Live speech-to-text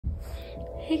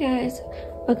Hey guys,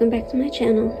 welcome back to my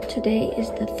channel. Today is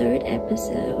the third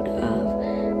episode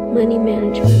of Money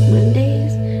Management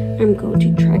Mondays. I'm going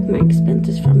to track my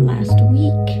expenses from last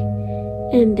week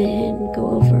and then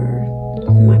go over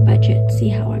my budget, see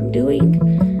how I'm doing.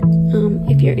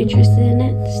 If you're interested in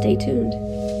it, stay tuned.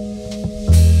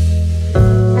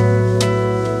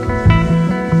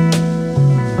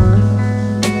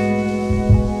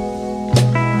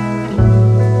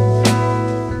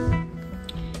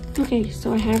 Okay,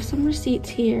 so I have some receipts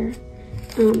here.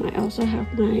 I also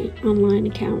have my online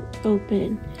account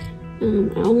open. I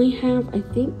only have, I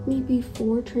think, maybe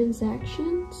 4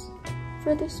 transactions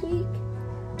for this week.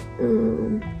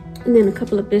 And then a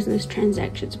couple of business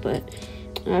transactions, but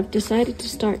I've decided to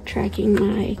start tracking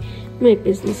my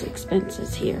business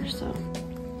expenses here. So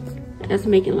that's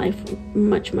making life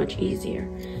much easier.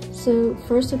 So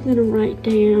first I'm gonna write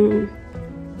down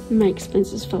my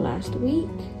expenses for last week.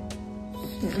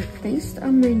 Based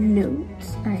on my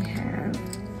notes,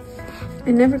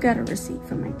 I never got a receipt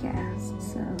for my gas.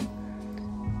 So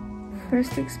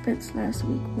first expense last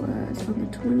week was on the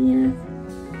 20th.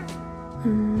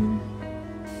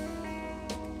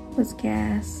 Was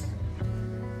gas.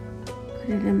 Put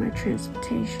it in my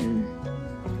transportation.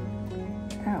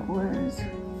 That was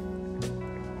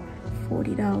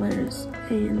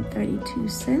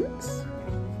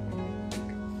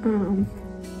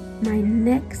 $40.32. My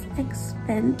next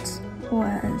expense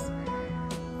was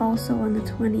also on the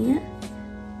 20th,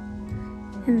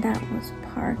 and that was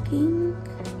parking.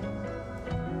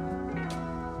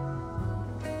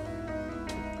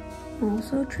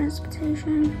 Also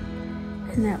transportation,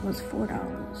 and that was $4.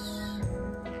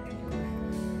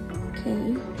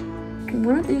 Okay,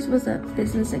 one of these was a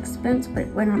business expense, but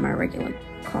it went on my regular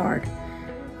card.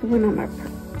 It went on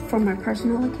from my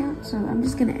personal account, so I'm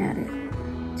just gonna add it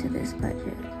to this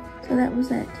budget. So that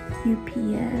was at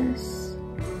UPS,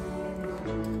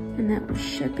 and that was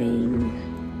shipping.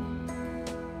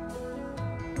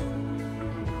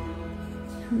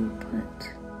 I'm gonna put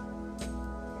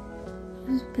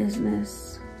this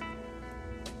business.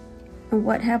 And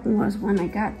what happened was when I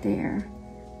got there,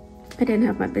 I didn't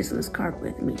have my business card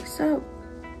with me, so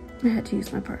I had to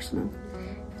use my personal.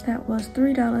 That was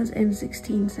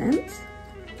 $3.16.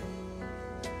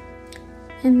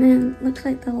 And then looks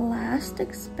like the last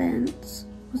expense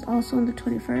was also on the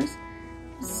 21st.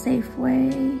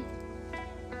 Safeway.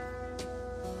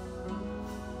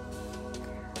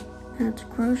 That's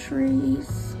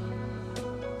groceries.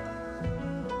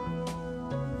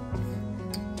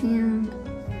 And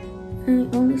I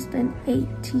only spent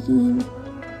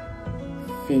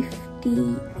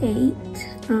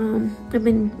 $18.58. I've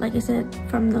been, like I said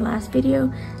from the last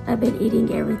video, I've been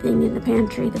eating everything in the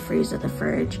pantry, the freezer, the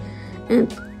fridge.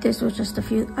 And this was just a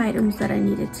few items that I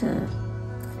needed to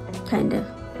kind of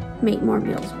make more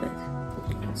meals with.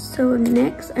 So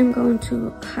next I'm going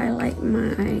to highlight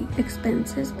my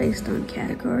expenses based on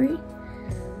category.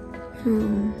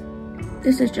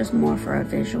 This is just more for a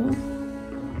visual.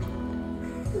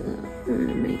 I'm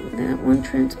gonna make that one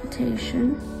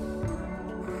transportation.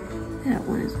 That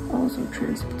one is also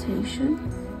transportation.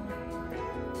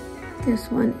 This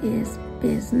one is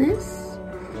business.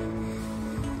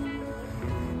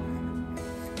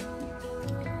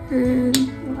 And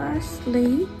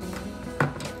lastly,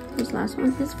 this last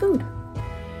one is food.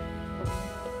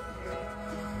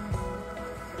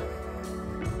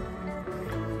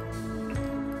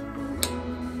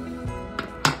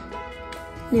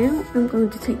 Now I'm going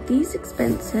to take these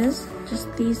expenses, just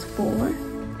these 4,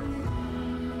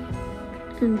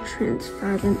 and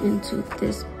transfer them into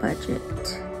this budget.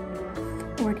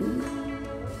 40,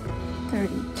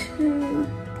 32,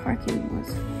 parking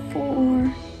was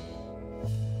 4.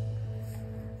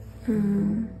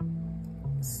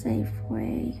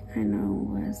 Safeway, I know,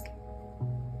 was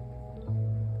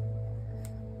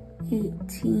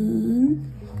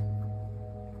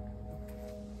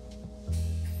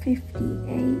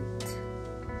 18.58,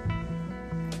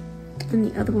 and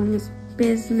the other one was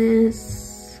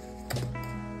business.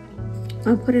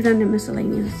 I'll put it under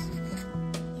miscellaneous.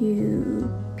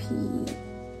 UPS.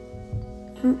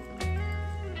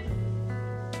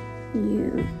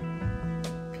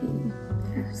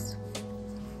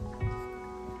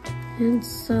 And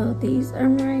so these are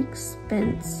my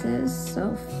expenses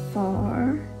so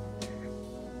far.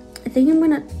 I think I'm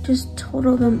gonna just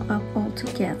total them up all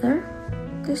together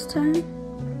this time.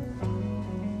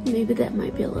 Maybe that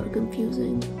might be a little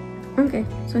confusing. Okay,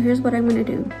 so here's what I'm gonna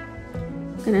do.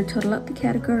 I'm gonna total up the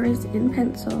categories in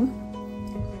pencil,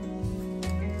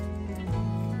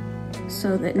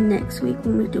 so that next week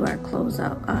when we do our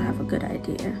closeout, I'll have a good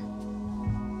idea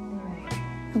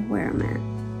of where I'm at.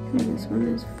 And this one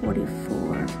is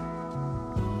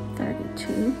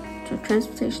 $44.32. So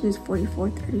transportation is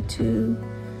 $44.32.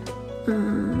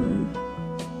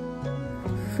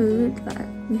 Food, like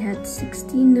we had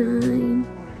 69,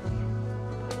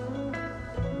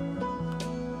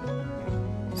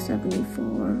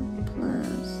 74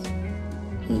 plus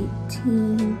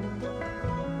 18,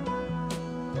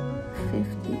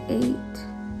 58.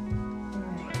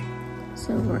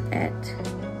 So we're at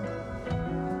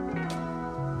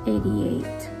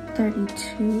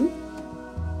 88.32.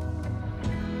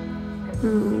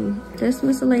 This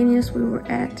miscellaneous we were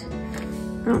at,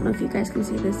 I don't know if you guys can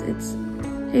see this, it's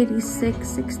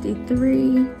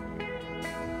 86.63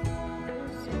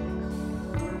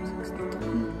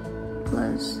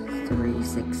 plus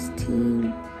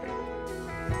 316.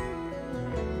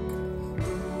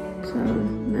 So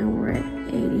now we're at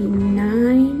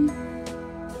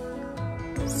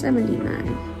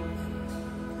 89.79.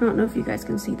 I don't know if you guys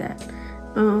can see that.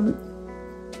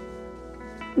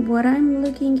 What I'm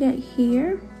looking at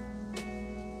here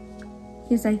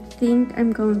is I think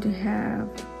I'm going to have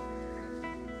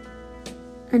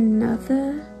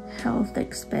another health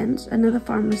expense, another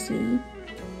pharmacy.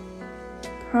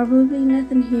 Probably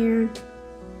nothing here.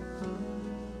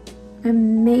 I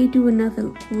may do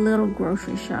another little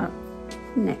grocery shop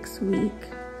next week.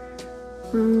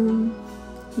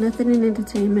 Nothing in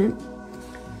entertainment.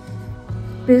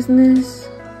 Business,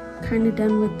 kind of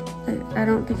done with. I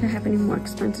don't think I have any more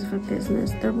expenses for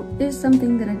business. There is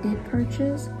something that I did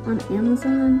purchase on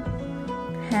Amazon.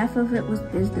 Half of it was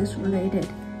business related.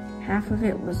 Half of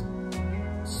it was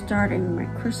starting my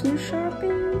Christmas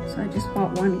shopping. So I just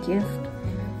bought one gift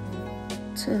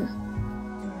to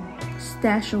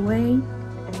stash away.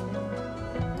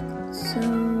 So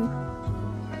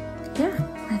yeah,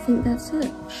 I think that's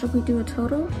it. Should we do a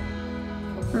total?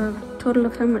 Total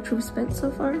of how much we've spent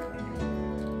so far?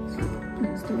 So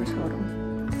let's do a total.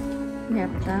 We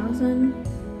have 1,000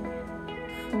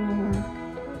 for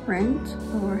rent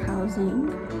or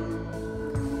housing,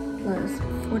 plus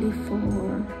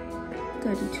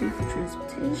 44.32 for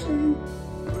transportation,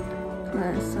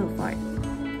 plus so far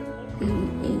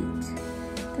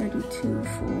 88.32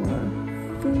 for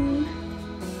food,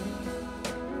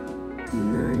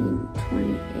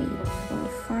 9.28 for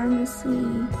pharmacy,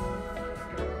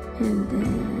 and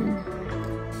then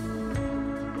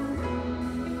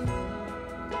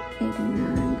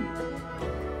 89.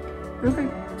 Okay,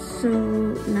 so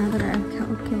now that I've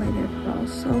calculated it all,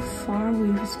 so far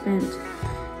we've spent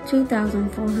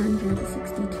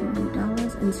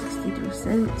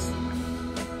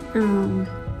 $2,462.62.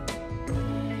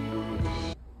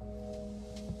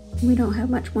 We don't have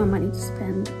much more money to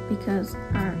spend because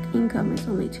our income is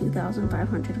only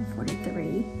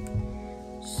 $2,543.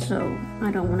 So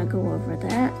I don't want to go over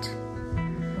that.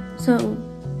 So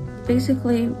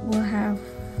basically we'll have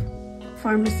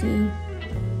pharmacy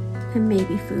and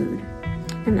maybe food,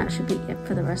 and that should be it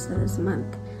for the rest of this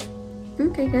month.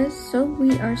 Okay guys, so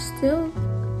we are still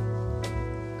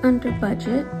under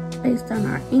budget based on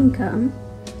our income.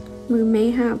 We may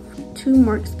have 2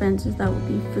 more expenses, that would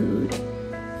be food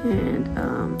and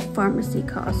pharmacy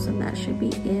costs, and that should be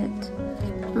it.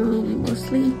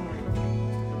 Mostly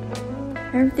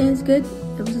everything's good.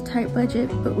 It was a tight budget,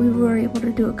 but we were able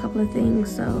to do a couple of things,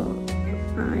 so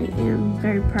I am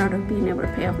very proud of being able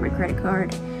to pay off my credit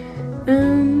card.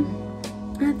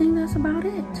 I think that's about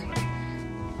it.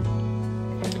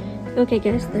 Okay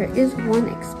guys, there is one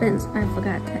expense I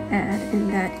forgot to add, and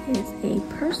that is a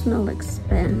personal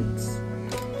expense.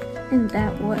 And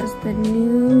that was the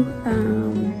new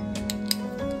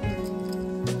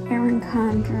Erin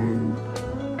Condren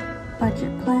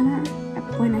budget planner. I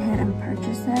went ahead and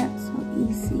purchased that, so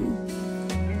easy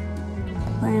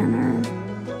planner.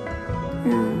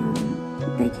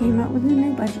 They came out with a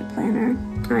new budget planner.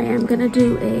 I am gonna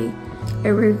do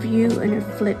a review and a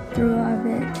flip through of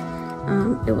it.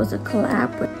 It was a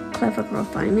collab with Clever Girl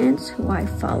Finance, who I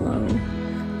follow.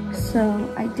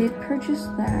 So I did purchase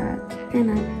that,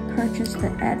 and I purchased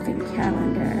the advent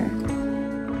calendar.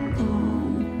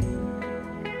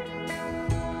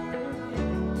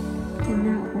 And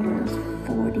that was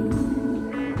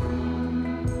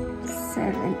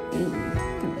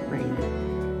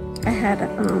 $47.83. I had a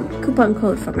coupon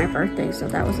code for my birthday, so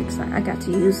that was exciting. I got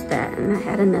to use that, and I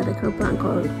had another coupon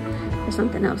code for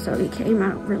something else, so it came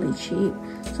out really cheap.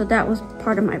 So that was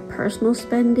part of my personal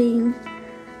spending.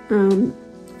 And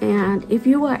if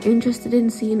you are interested in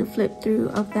seeing a flip through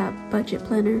of that budget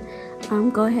planner,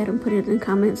 go ahead and put it in the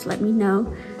comments. Let me know.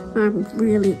 I'm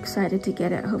really excited to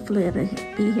get it. Hopefully it'll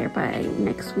be here by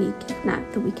next week, if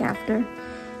not the week after.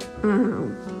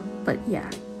 But yeah,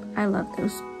 I love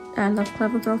those I love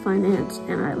Clever Girl Finance,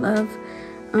 and I love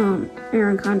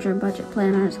Erin Condren budget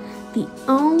planners. The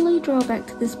only drawback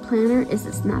to this planner is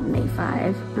it's not an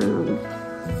A5.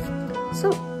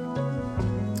 So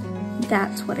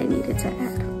that's what I needed to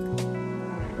add.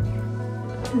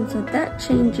 And so that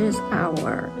changes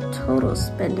our total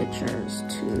expenditures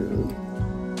to,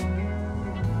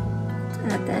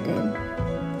 let's add that in,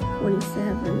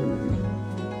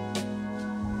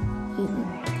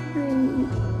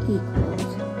 47.83 equals.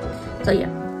 So yeah,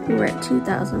 we were at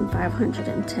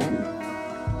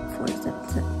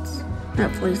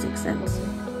 46 cents.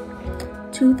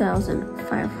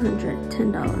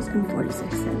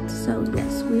 $2,510.46. So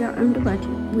yes, we are under budget.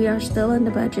 We are still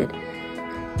under budget.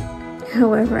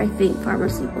 However, I think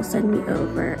pharmacy will send me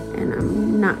over, and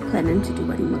I'm not planning to do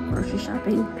any more grocery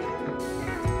shopping.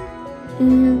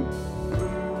 And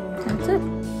that's it.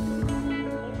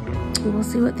 We'll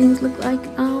see what things look like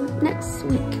next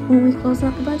week when we close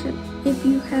out the budget. If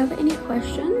you have any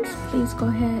questions, please go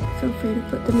ahead, feel free to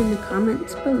put them in the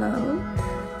comments below.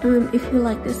 If you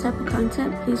like this type of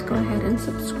content, please go ahead and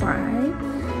subscribe.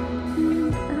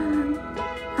 And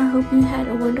I hope you had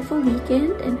a wonderful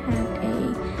weekend and had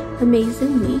an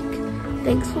amazing week.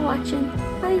 Thanks for watching.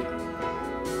 Bye.